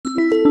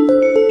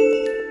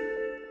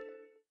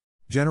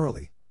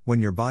Generally, when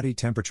your body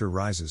temperature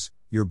rises,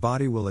 your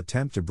body will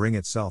attempt to bring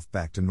itself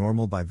back to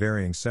normal by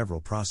varying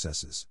several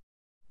processes.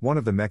 One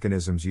of the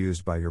mechanisms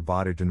used by your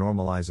body to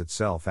normalize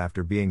itself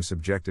after being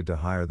subjected to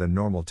higher than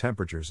normal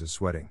temperatures is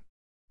sweating.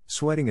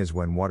 Sweating is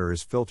when water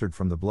is filtered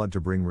from the blood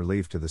to bring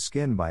relief to the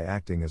skin by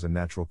acting as a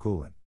natural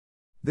coolant.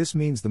 This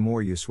means the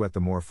more you sweat, the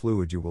more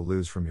fluid you will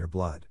lose from your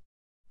blood.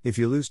 If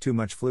you lose too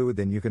much fluid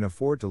than you can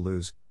afford to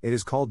lose, it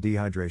is called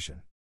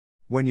dehydration.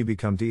 When you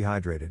become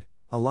dehydrated,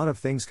 a lot of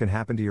things can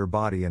happen to your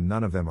body and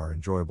none of them are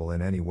enjoyable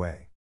in any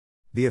way.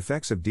 The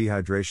effects of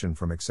dehydration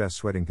from excess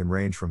sweating can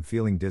range from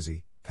feeling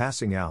dizzy,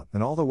 passing out,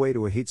 and all the way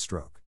to a heat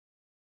stroke.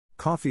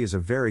 Coffee is a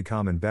very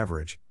common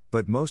beverage,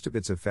 but most of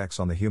its effects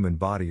on the human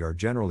body are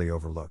generally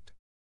overlooked.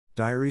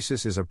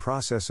 Diuresis is a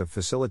process of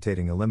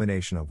facilitating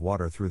elimination of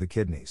water through the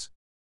kidneys.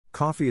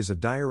 Coffee is a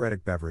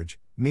diuretic beverage,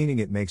 meaning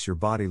it makes your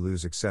body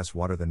lose excess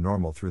water than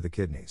normal through the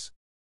kidneys.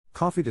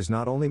 Coffee does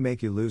not only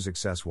make you lose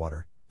excess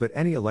water, but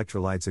any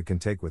electrolytes it can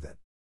take with it.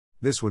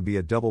 This would be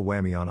a double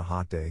whammy on a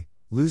hot day,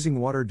 losing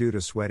water due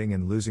to sweating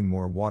and losing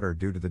more water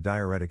due to the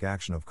diuretic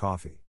action of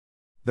coffee.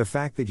 The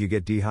fact that you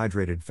get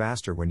dehydrated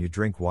faster when you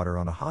drink water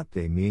on a hot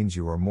day means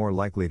you are more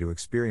likely to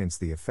experience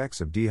the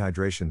effects of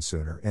dehydration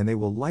sooner, and they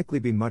will likely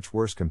be much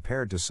worse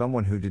compared to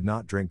someone who did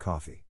not drink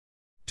coffee.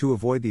 To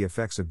avoid the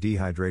effects of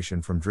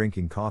dehydration from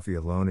drinking coffee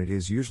alone, it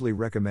is usually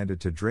recommended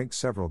to drink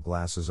several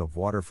glasses of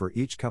water for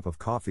each cup of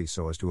coffee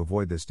so as to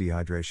avoid this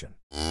dehydration.